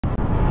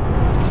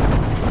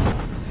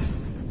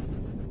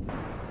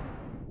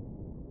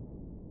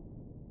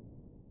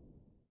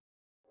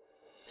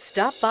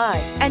Stop by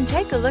and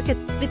take a look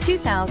at the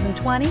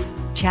 2020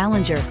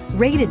 Challenger.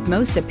 Rated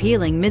most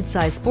appealing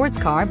midsize sports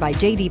car by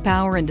J.D.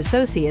 Power and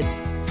Associates,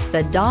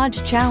 the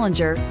Dodge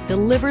Challenger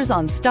delivers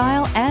on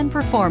style and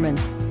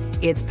performance.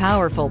 It's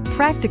powerful,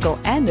 practical,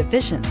 and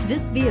efficient.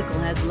 This vehicle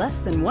has less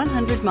than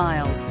 100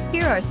 miles.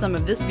 Here are some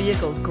of this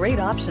vehicle's great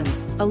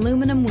options: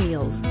 aluminum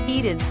wheels,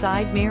 heated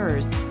side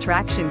mirrors,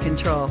 traction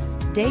control,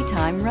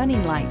 daytime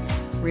running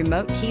lights,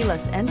 remote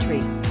keyless entry,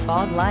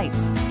 fog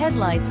lights,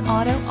 headlights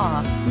auto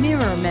off,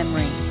 mirror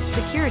memory,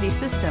 security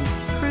system,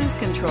 cruise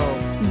control.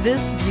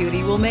 This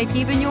beauty will make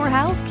even your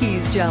house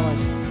keys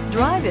jealous.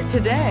 Drive it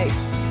today.